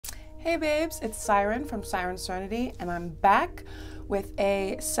Hey babes, it's Siren from SirensSerenity, and I'm back with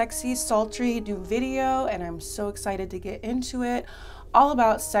a sexy, sultry new video, and I'm so excited to get into it. All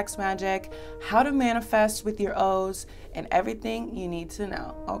about sex magic, how to manifest with your O's, and everything you need to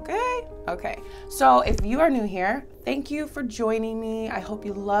know, okay? Okay, so if you are new here, thank you for joining me. I hope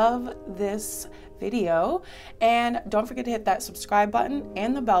you love this video, and don't forget to hit that subscribe button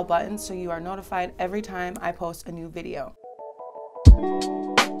and the bell button so you are notified every time I post a new video.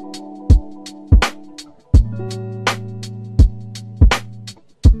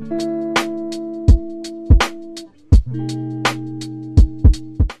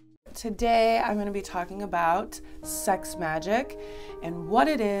 Today, I'm going to be talking about sex magic and what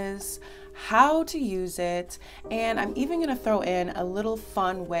it is, how to use it, and I'm even going to throw in a little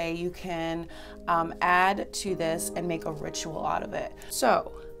fun way you can add to this and make a ritual out of it.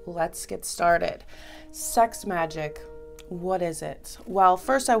 So let's get started. Sex magic, what is it? Well,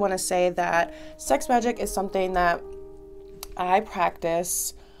 first I want to say that sex magic is something that I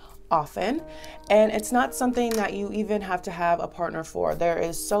practice often, and it's not something that you even have to have a partner for. There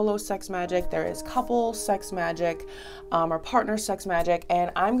is solo sex magic, there is couple sex magic, or partner sex magic,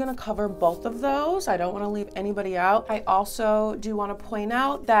 and I'm going to cover both of those. I don't want to leave anybody out. I also do want to point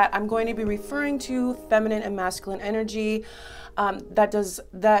out that I'm going to be referring to feminine and masculine energy.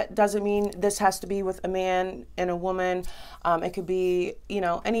 That doesn't mean this has to be with a man and a woman. It could be,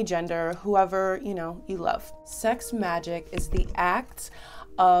 any gender, whoever, you love. Sex magic is the act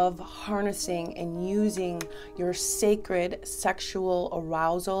of harnessing and using your sacred sexual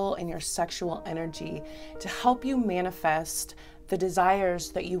arousal and your sexual energy to help you manifest the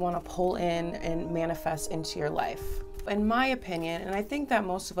desires that you want to pull in and manifest into your life. In my opinion, and I think that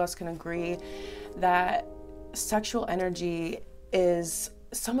most of us can agree, that sexual energy is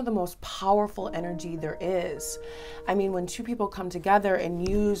some of the most powerful energy there is. I mean, when two people come together and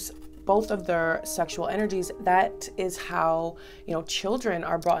use both of their sexual energies, that is how, children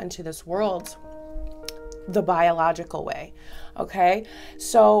are brought into this world the biological way, okay?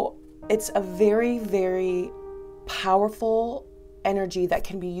 So it's a very, very powerful energy that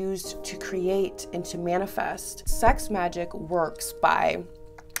can be used to create and to manifest. Sex magic works by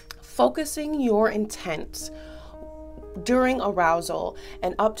focusing your intent during arousal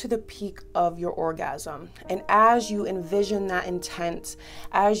and up to the peak of your orgasm. And as you envision that intent,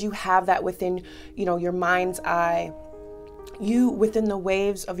 as you have that within, your mind's eye, within the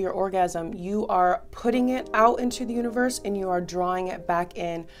waves of your orgasm, you are putting it out into the universe and you are drawing it back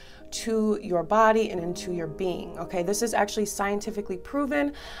in to your body and into your being. Okay, this is actually scientifically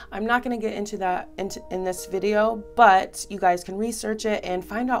proven. I'm not going to get into that in this video, but you guys can research it and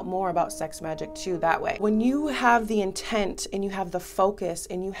find out more about sex magic too that way. When you have the intent and you have the focus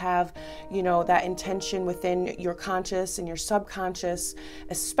and you have, that intention within your conscious and your subconscious,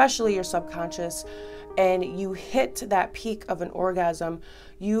 especially your subconscious, and you hit that peak of an orgasm,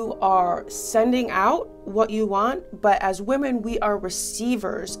 you are sending out what you want, but as women, we are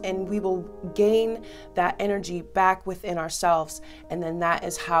receivers and we will gain that energy back within ourselves. And then that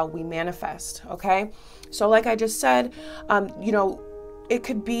is how we manifest, okay? So like I just said, it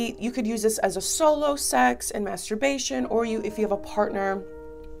could be, you could use this as a solo sex and masturbation, or if you have a partner,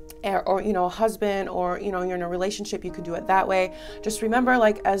 or a husband, or you're in a relationship, you could do it that way. Just remember,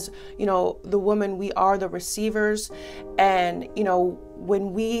 as the woman, we are the receivers, and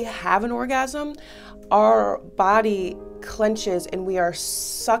when we have an orgasm, our body clenches and we are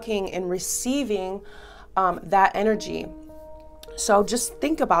sucking and receiving that energy. So just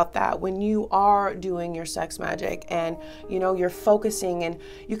think about that when you are doing your sex magic and you're focusing, and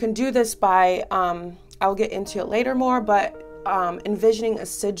you can do this by I'll get into it later more, but envisioning a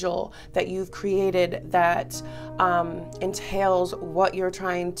sigil that you've created that entails what you're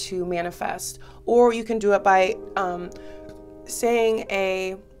trying to manifest. Or you can do it by saying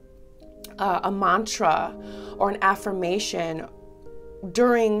a mantra or an affirmation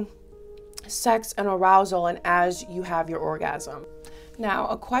during sex and arousal and as you have your orgasm. Now,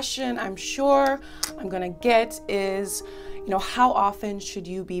 a question I'm sure I'm gonna get is, how often should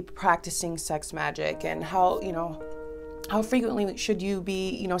you be practicing sex magic, and how frequently should you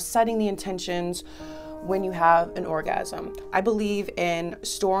be, setting the intentions when you have an orgasm? I believe in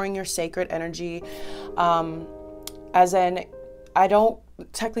storing your sacred energy, as in, I don't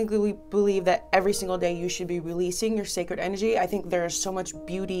technically believe that every single day you should be releasing your sacred energy. I think there is so much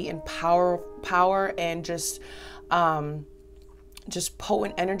beauty and power and just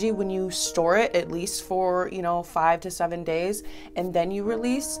potent energy when you store it, at least for 5 to 7 days, and then you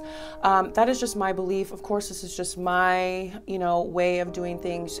release. That is just my belief. Of course, this is just my way of doing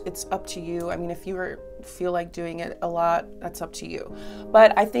things. It's up to you. I mean, if you were feel like doing it a lot, that's up to you.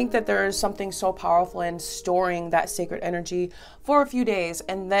 But I think that there is something so powerful in storing that sacred energy for a few days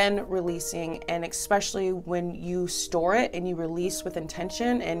and then releasing. And especially when you store it and you release with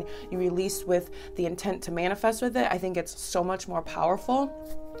intention and you release with the intent to manifest with it, I think it's so much more powerful.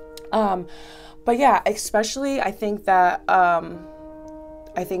 But yeah, especially I think that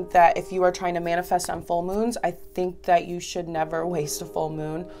if you are trying to manifest on full moons, I think that you should never waste a full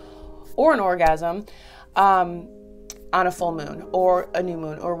moon or an orgasm on a full moon or a new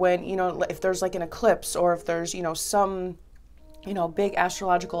moon, or when, if there's like an eclipse, or if there's, some, big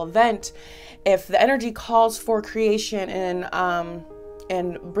astrological event. If the energy calls for creation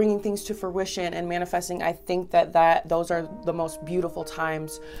and bringing things to fruition and manifesting, I think that those are the most beautiful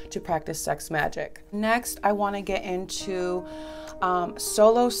times to practice sex magic. Next, I want to get into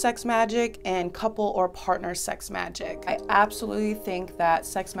solo sex magic and couple or partner sex magic. I absolutely think that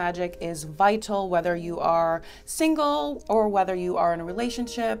sex magic is vital, whether you are single or whether you are in a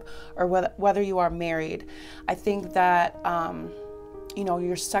relationship or whether you are married. I think that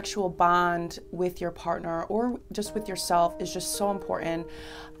your sexual bond with your partner or just with yourself is just so important,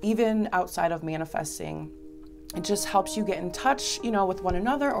 even outside of manifesting. It just helps you get in touch, with one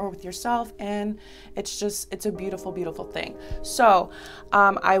another or with yourself. And it's a beautiful, beautiful thing. So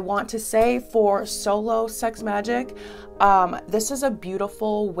I want to say, for solo sex magic, this is a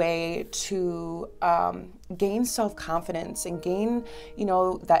beautiful way to gain self-confidence and gain,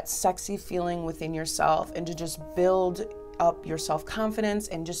 that sexy feeling within yourself, and to just build up your self-confidence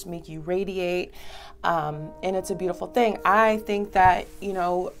and just make you radiate. And it's a beautiful thing. I think that,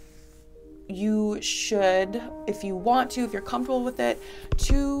 you should, if you want to, if you're comfortable with it,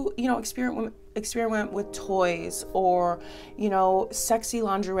 to, experiment with toys or, sexy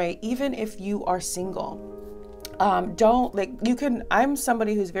lingerie, even if you are single. I'm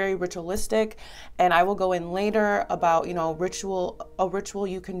somebody who's very ritualistic, and I will go in later about, a ritual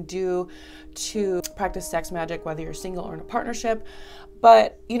you can do to practice sex magic, whether you're single or in a partnership.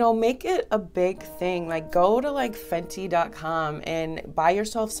 But, make it a big thing. Like, go to Fenty.com and buy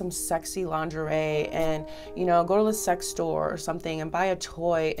yourself some sexy lingerie, and, go to the sex store or something and buy a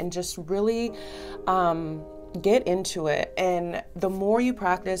toy, and just really, get into it. And the more you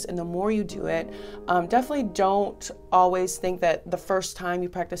practice and the more you do it, definitely don't always think that the first time you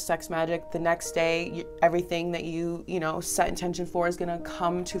practice sex magic, the next day, everything that you set intention for is going to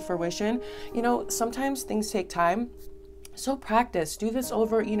come to fruition. Sometimes things take time. So practice, do this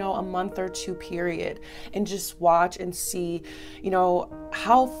over, a month or two period, and just watch and see,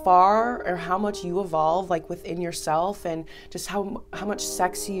 how far or how much you evolve, within yourself, and just how much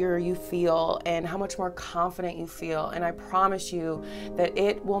sexier you feel and how much more confident you feel. And I promise you that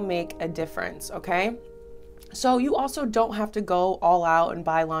it will make a difference. Okay. So you also don't have to go all out and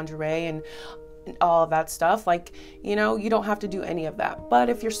buy lingerie and all of that stuff. You don't have to do any of that. But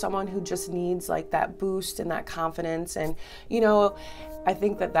if you're someone who just needs that boost and that confidence, and I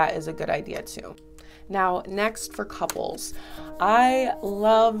think that is a good idea too. Now, next, for couples, I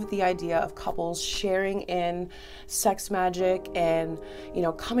love the idea of couples sharing in sex magic and,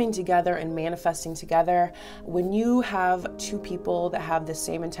 coming together and manifesting together. When you have two people that have the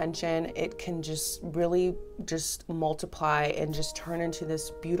same intention, it can just really just multiply and just turn into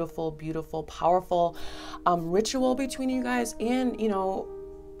this beautiful, beautiful, powerful ritual between you guys. And,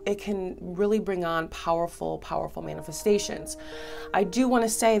 it can really bring on powerful, powerful manifestations. I do want to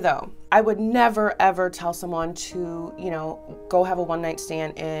say, though, I would never, ever tell someone to, go have a one-night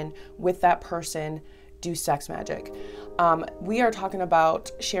stand and with that person do sex magic. We are talking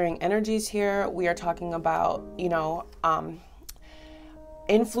about sharing energies here. We are talking about,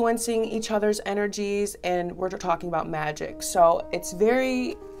 influencing each other's energies, and we're talking about magic. So it's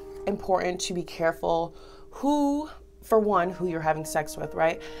very important to be careful who you're having sex with,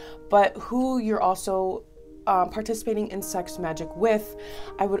 right? But who you're also participating in sex magic with.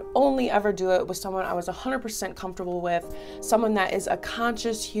 I would only ever do it with someone I was 100% comfortable with, someone that is a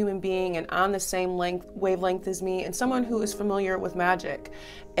conscious human being and on the same wavelength as me, and someone who is familiar with magic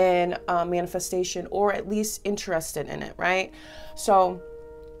and manifestation, or at least interested in it, right? So,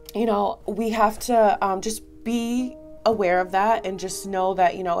 we have to just be aware of that, and just know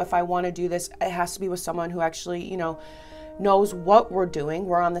that, if I want to do this, it has to be with someone who actually, knows what we're doing.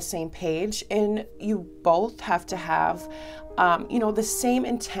 We're on the same page, and you both have to have, the same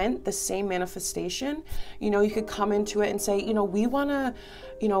intent, the same manifestation. You could come into it and say, we want to,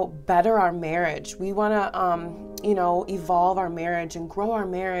 better our marriage. We want to, evolve our marriage and grow our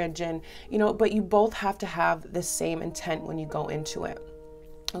marriage. And, but you both have to have the same intent when you go into it.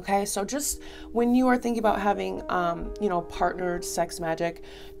 Okay, so just when you are thinking about having, you know, partnered sex magic,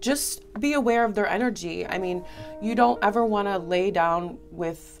 just be aware of their energy. I mean, you don't ever want to lay down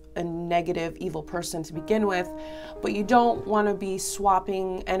with a negative, evil person to begin with, but you don't want to be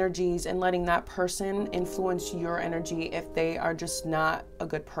swapping energies and letting that person influence your energy if they are just not a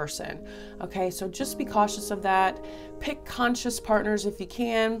good person. Okay, so just be cautious of that. Pick conscious partners if you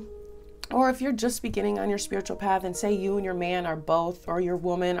can. Or if you're just beginning on your spiritual path and say you and your man are both, or your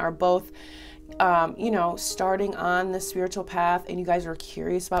woman are both, you know, starting on the spiritual path and you guys are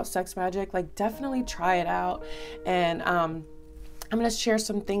curious about sex magic, like definitely try it out. And I'm going to share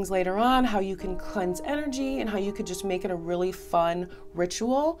some things later on, how you can cleanse energy and how you could just make it a really fun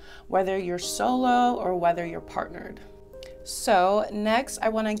ritual, whether you're solo or whether you're partnered. So next I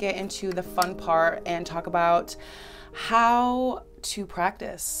want to get into the fun part and talk about how to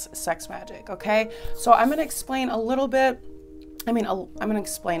practice sex magic. Okay, so I'm going to explain a little bit, I'm going to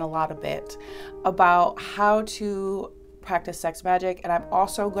explain a lot of bit about how to practice sex magic, and I'm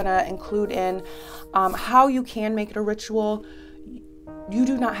also going to include in how you can make it a ritual. You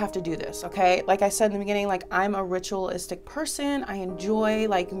do not have to do this, okay? Like I said in the beginning, like I'm a ritualistic person. I enjoy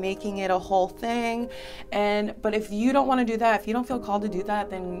like making it a whole thing. But if you don't want to do that, if you don't feel called to do that,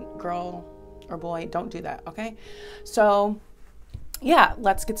 then girl or boy, don't do that, okay? So yeah,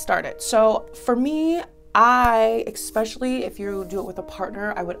 let's get started. So for me, especially if you do it with a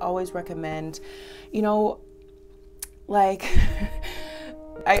partner, I would always recommend, you know, like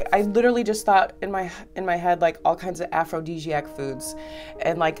I literally just thought in my head like all kinds of aphrodisiac foods,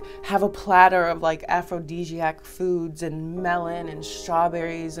 and like have a platter of like aphrodisiac foods and melon and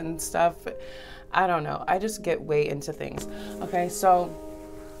strawberries and stuff. I don't know. I just get way into things. Okay, so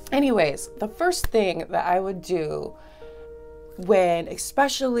anyways, the first thing that I would do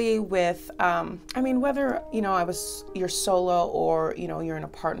especially with, I mean, whether, you know, you're solo or, you know, you're in a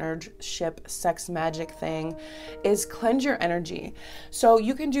partnership sex magic thing, is cleanse your energy. So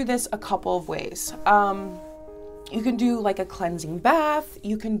you can do this a couple of ways. You can do like a cleansing bath.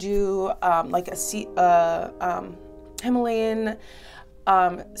 You can do like a Himalayan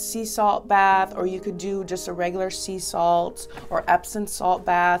sea salt bath, or you could do just a regular sea salt or Epsom salt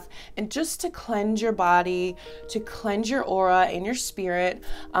bath, and just to cleanse your body, to cleanse your aura and your spirit.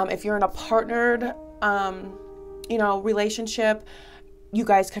 If you're in a partnered, you know, relationship, you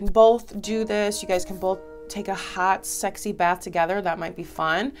guys can both do this. You guys can both take a hot, sexy bath together. That might be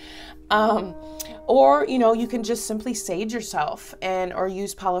fun. Or, you know, you can just simply sage yourself or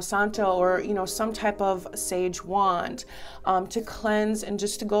use Palo Santo or, you know, some type of sage wand to cleanse and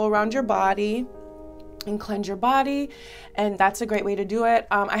just to go around your body and cleanse your body. And that's a great way to do it.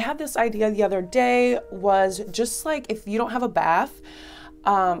 I had this idea the other day, was just like if you don't have a bath,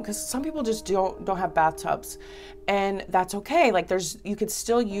 because some people just don't have bathtubs, and that's okay. Like you could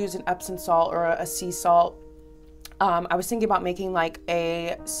still use an Epsom salt or a sea salt. I was thinking about making like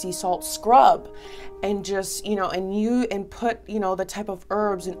a sea salt scrub, and just, you know, and put, you know, the type of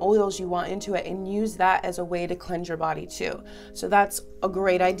herbs and oils you want into it, and use that as a way to cleanse your body too. So that's a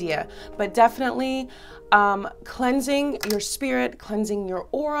great idea. But definitely cleansing your spirit, cleansing your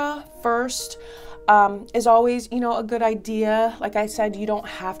aura first is always, you know, a good idea. Like I said, you don't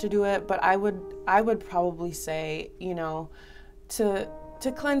have to do it, but I would probably say, you know, to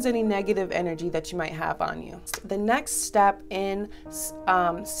cleanse any negative energy that you might have on you. The next step in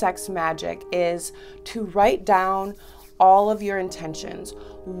sex magic is to write down all of your intentions,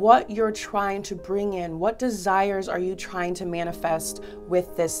 what you're trying to bring in, what desires are you trying to manifest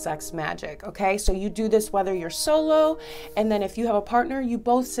with this sex magic, okay? So you do this whether you're solo, and then if you have a partner, you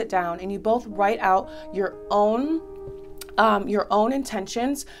both sit down and you both write out your own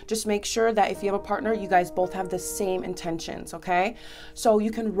intentions. Just make sure that if you have a partner, you guys both have the same intentions, okay? So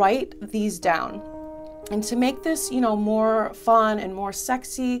you can write these down. And to make this, you know, more fun and more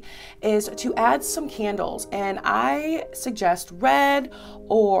sexy is to add some candles. And I suggest red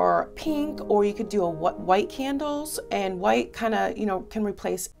or pink, or you could do white candles, and white kind of, you know, can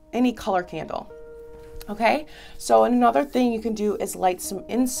replace any color candle. Okay, so another thing you can do is light some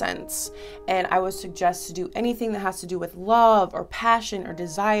incense, and I would suggest to do anything that has to do with love or passion or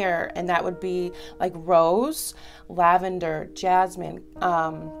desire, and that would be like rose, lavender, jasmine,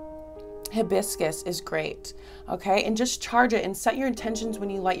 hibiscus is great. Okay, and just charge it and set your intentions when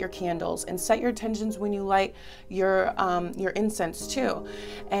you light your candles, and set your intentions when you light your incense too.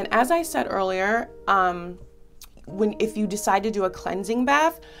 And as I said earlier, if you decide to do a cleansing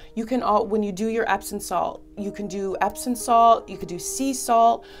bath, you can when you do your Epsom salt, you can do Epsom salt, you could do sea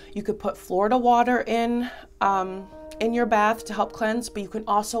salt, you could put Florida water in in your bath to help cleanse, but you can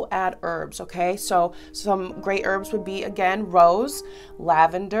also add herbs, okay? So some great herbs would be, again, rose,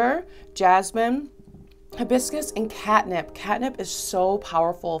 lavender, jasmine, hibiscus, and catnip. Catnip is so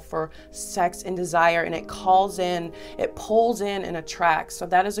powerful for sex and desire, and it pulls in and attracts. So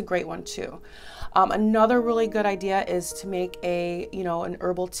that is a great one too. Another really good idea is to make an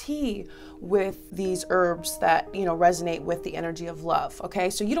herbal tea with these herbs that, resonate with the energy of love. Okay.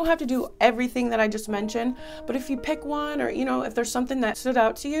 So you don't have to do everything that I just mentioned, but if you pick one, or, if there's something that stood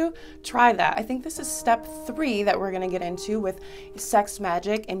out to you, try that. I think this is step 3 that we're going to get into with sex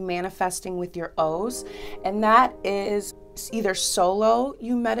magic and manifesting with your O's. And that is either solo,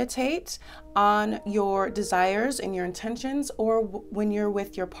 you meditate on your desires and your intentions, or when you're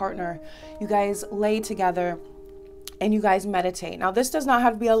with your partner, you guys lay together and you guys meditate. Now, this does not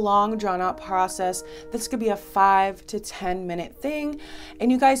have to be a long, drawn out process. This could be a 5 to 10 minute thing.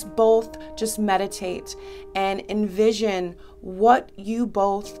 And you guys both just meditate and envision what you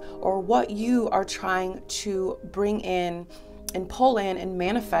are trying to bring in and pull in and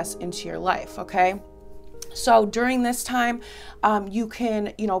manifest into your life, okay? So during this time, you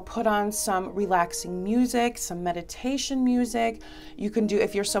can, put on some relaxing music, some meditation music. You can do,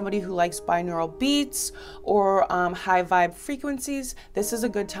 if you're somebody who likes binaural beats or high vibe frequencies, this is a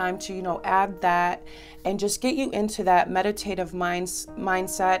good time to, add that and just get you into that meditative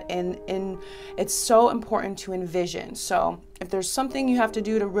mindset. And it's so important to envision. So if there's something you have to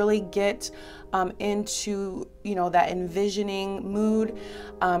do to really get into, that envisioning mood,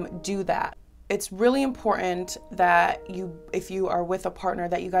 do that. It's really important that if you are with a partner,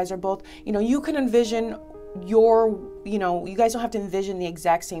 that you guys are both, you can envision you guys don't have to envision the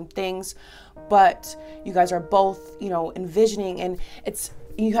exact same things, but you guys are both, envisioning, and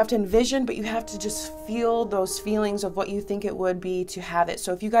you have to envision, but you have to just feel those feelings of what you think it would be to have it.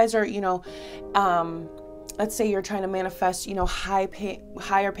 So if you guys are, let's say you're trying to manifest,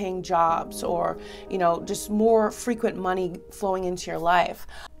 higher paying jobs, or, just more frequent money flowing into your life.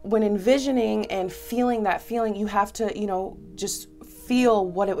 When envisioning and feeling that feeling, you have to, just feel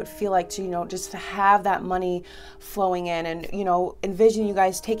what it would feel like to, just to have that money flowing in, and, envision you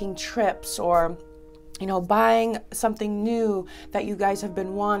guys taking trips, or, buying something new that you guys have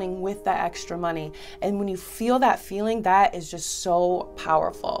been wanting with that extra money. And when you feel that feeling, that is just so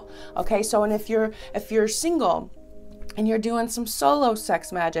powerful. Okay. So, and if you're single and you're doing some solo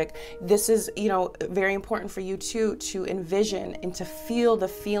sex magic, this is, very important for you too, to envision and to feel the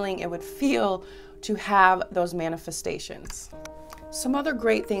feeling it would feel to have those manifestations. Some other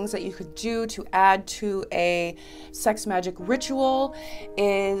great things that you could do to add to a sex magic ritual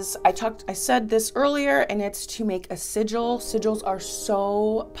is, I said this earlier, and it's to make a sigil. Sigils are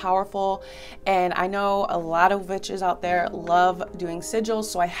so powerful, and I know a lot of witches out there love doing sigils,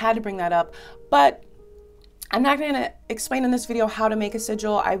 so I had to bring that up. But I'm not going to explain in this video how to make a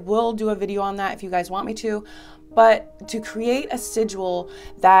sigil. I will do a video on that if you guys want me to. But to create a sigil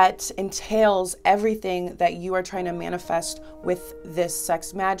that entails everything that you are trying to manifest with this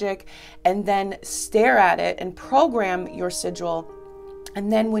sex magic, and then stare at it and program your sigil. And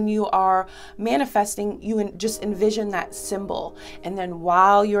then when you are manifesting, you just envision that symbol. And then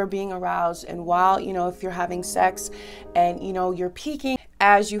while you're being aroused, and while, if you're having sex and, you're peaking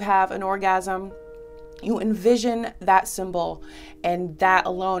as you have an orgasm, you envision that symbol, and that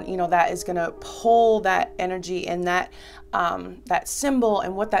alone, that is going to pull that energy and that symbol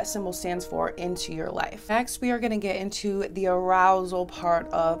and what that symbol stands for into your life. Next, we are going to get into the arousal part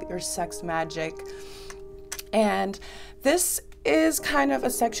of your sex magic. And this is kind of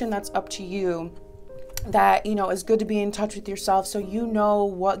a section that's up to you. That, is good to be in touch with yourself, so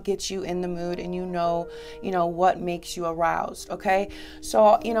what gets you in the mood, and what makes you aroused. Okay, so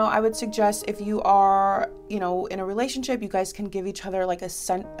I would suggest, if you are in a relationship, you guys can give each other like a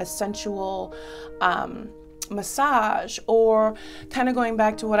sensual massage, or kind of going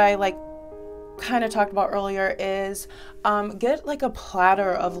back to what I kind of talked about earlier, is get like a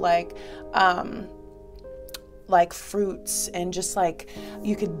platter of like fruits, and just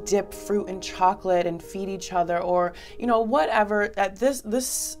you could dip fruit in chocolate and feed each other, or whatever. At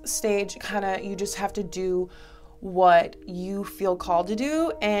this stage, kind of, you just have to do what you feel called to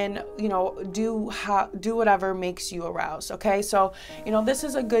do, and do whatever makes you aroused. Okay, so this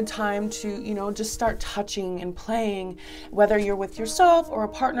is a good time to just start touching and playing, whether you're with yourself or a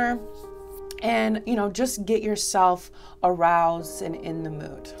partner, and just get yourself aroused and in the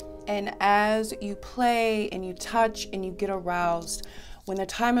mood. And as you play and you touch and you get aroused, when the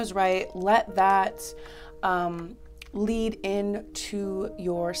time is right, let that lead into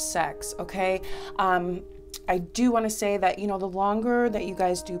your sex, okay? I do want to say that, the longer that you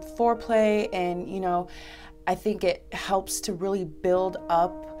guys do foreplay, and, I think it helps to really build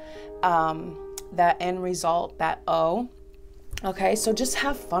up that end result, that O. Okay, so just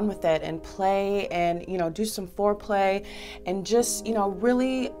have fun with it and play and, do some foreplay and just,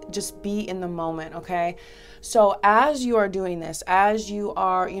 really just be in the moment, okay? So as you are doing this, as you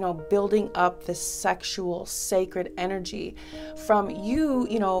are, building up this sexual sacred energy from you,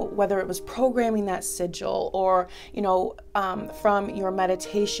 whether it was programming that sigil or, from your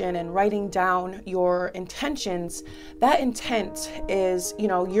meditation and writing down your intentions, that intent is,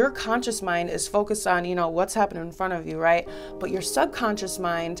 your conscious mind is focused on, what's happening in front of you, right? But your subconscious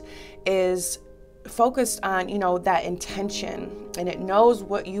mind is focused on, that intention, and it knows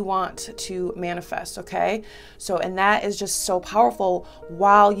what you want to manifest, okay? So, and that is just so powerful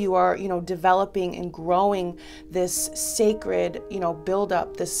while you are, developing and growing this sacred, build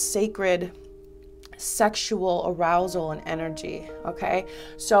up, this sacred sexual arousal and energy, okay?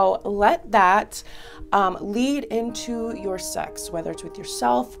 So let that lead into your sex, whether it's with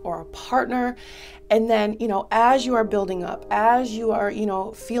yourself or a partner. And then, as you are building up, as you are,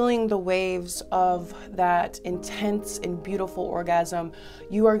 feeling the waves of that intense and beautiful orgasm,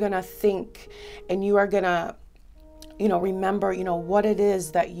 you are going to think and you are going to remember, what it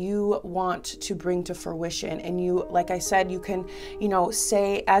is that you want to bring to fruition. And you, like I said, you can,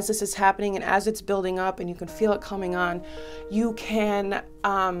 say as this is happening and as it's building up and you can feel it coming on, you can,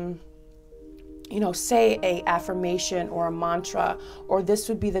 say a affirmation or a mantra, or this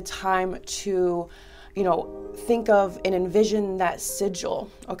would be the time to, think of and envision that sigil,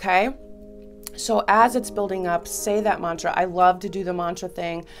 okay? So as it's building up, say that mantra. I love to do the mantra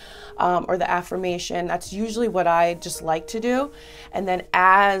thing or the affirmation. That's usually what I just like to do. And then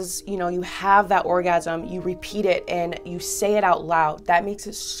as, you have that orgasm, you repeat it and you say it out loud. That makes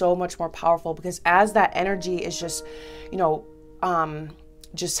it so much more powerful, because as that energy is just,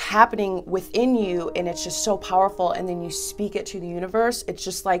 just happening within you, and it's just so powerful, and then you speak it to the universe, it's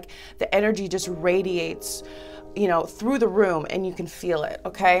just like the energy just radiates, through the room, and you can feel it,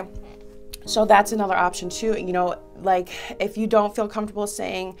 okay? So that's another option too. Like if you don't feel comfortable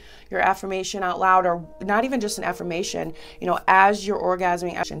saying your affirmation out loud, or not even just an affirmation, as you're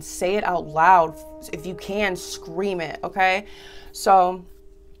orgasming, say it out loud. If you can, scream it, okay? So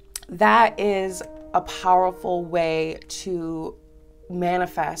that is a powerful way to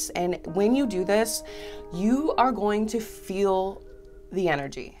manifest. And when you do this, you are going to feel the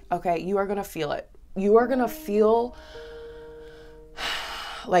energy, okay? You are going to feel it. You are going to feel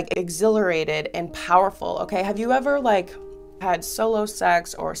like exhilarated and powerful, okay? Have you ever had solo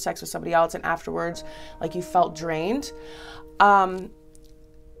sex or sex with somebody else and afterwards you felt drained? When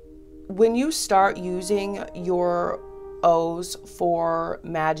you start using your O's for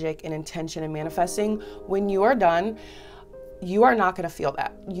magic and intention and manifesting, when you are done, you are not going to feel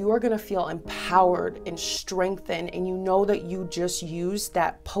that. You are going to feel empowered and strengthened, and you know that you just used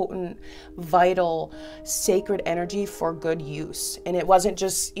that potent, vital, sacred energy for good use. And it wasn't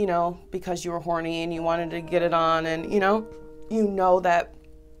just, because you were horny and you wanted to get it on, and you know that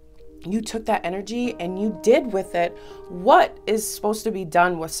you took that energy and you did with it what is supposed to be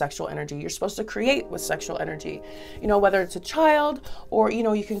done with sexual energy. You're supposed to create with sexual energy, whether it's a child or,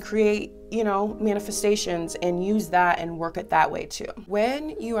 you can create, manifestations and use that and work it that way too. When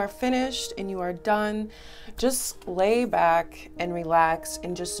you are finished and you are done, just lay back and relax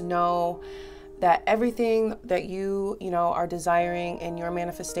and just know that everything that you are desiring and your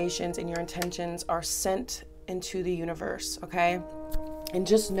manifestations and your intentions are sent into the universe, okay? And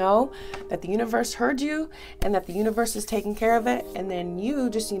just know that the universe heard you and that the universe is taking care of it. And then you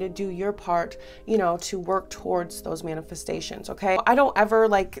just need to do your part, to work towards those manifestations, okay? I don't ever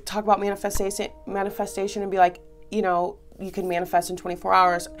talk about manifestation and be like, you can manifest in 24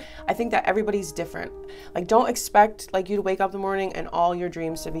 hours. I think that everybody's different. Don't expect you to wake up in the morning and all your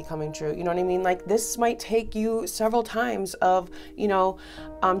dreams to be coming true. You know what I mean? This might take you several times of,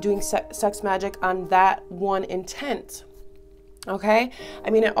 doing sex magic on that one intent. Okay. I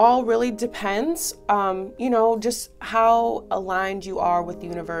mean, it all really depends, just how aligned you are with the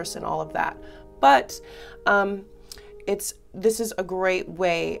universe and all of that. But, this is a great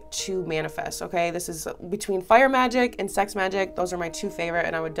way to manifest. Okay. This is between fire magic and sex magic. Those are my two favorite.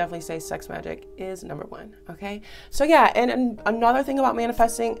 And I would definitely say sex magic is number one. Okay. So yeah. And another thing about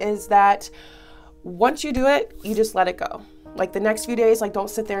manifesting is that once you do it, you just let it go. The next few days, don't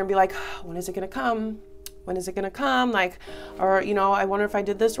sit there and be like, when is it going to come? When is it going to come? Or, I wonder if I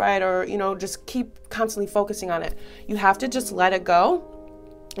did this right, or, just keep constantly focusing on it. You have to just let it go,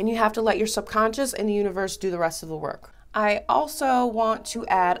 and you have to let your subconscious and the universe do the rest of the work. I also want to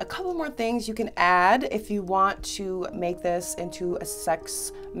add a couple more things you can add if you want to make this into a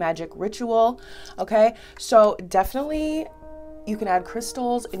sex magic ritual. Okay, so definitely you can add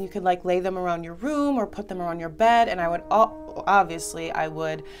crystals, and you can like lay them around your room or put them around your bed. And I would obviously I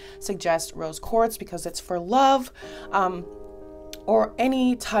would suggest rose quartz because it's for love, or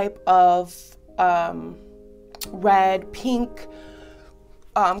any type of red, pink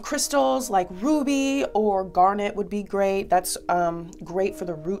crystals like ruby or garnet would be great. That's great for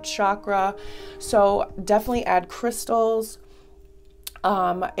the root chakra. So definitely add crystals.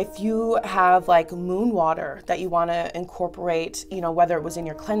 If you have like moon water that you want to incorporate, you know, whether it was in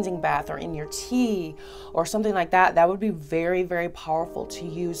your cleansing bath or in your tea or something like that, that would be very, very powerful to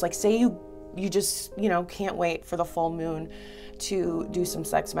use. Like say you just, you know, can't wait for the full moon to do some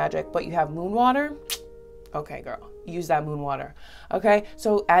sex magic, but you have moon water. Okay, girl, use that moon water. Okay,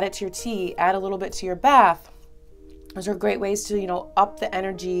 so add it to your tea, add a little bit to your bath. Those are great ways to, you know, up the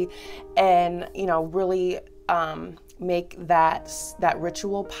energy and, you know, really make that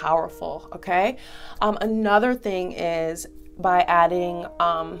ritual powerful. Okay, another thing is by adding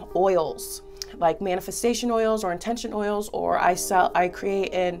oils like manifestation oils or intention oils, or I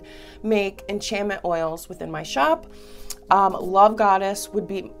create and make enchantment oils within my shop. Love Goddess would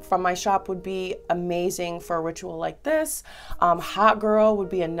be from my shop, would be amazing for a ritual like this. Hot Girl would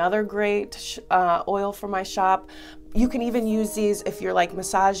be another great oil for my shop. You can even use these if you're like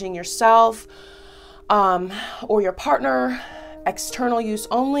massaging yourself or your partner, external use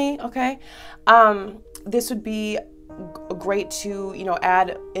only. Okay, this would be great to, you know,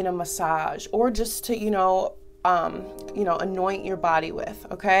 add in a massage, or just to, you know, anoint your body with.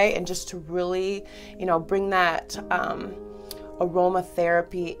 Okay, and just to really, you know, bring that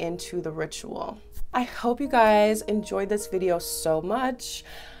aromatherapy into the ritual. I hope you guys enjoyed this video so much.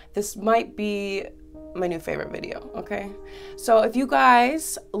 This might be my new favorite video. Okay, so if you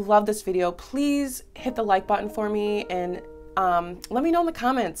guys love this video, please hit the like button for me, and let me know in the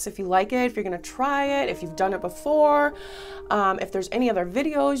comments if you like it, if you're gonna try it, if you've done it before, if there's any other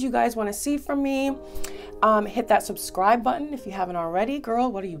videos you guys want to see from me. Hit that subscribe button if you haven't already.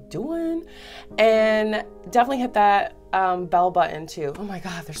 Girl, what are you doing? And definitely hit that bell button too. Oh my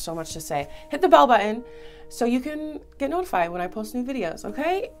god, there's so much to say. Hit the bell button so you can get notified when I post new videos.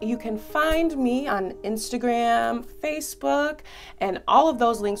 Okay, you can find me on Instagram, Facebook, and all of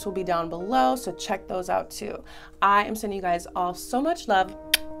those links will be down below, so check those out too. I am sending you guys all so much love.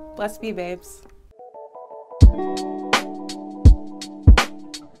 Bless be, babes.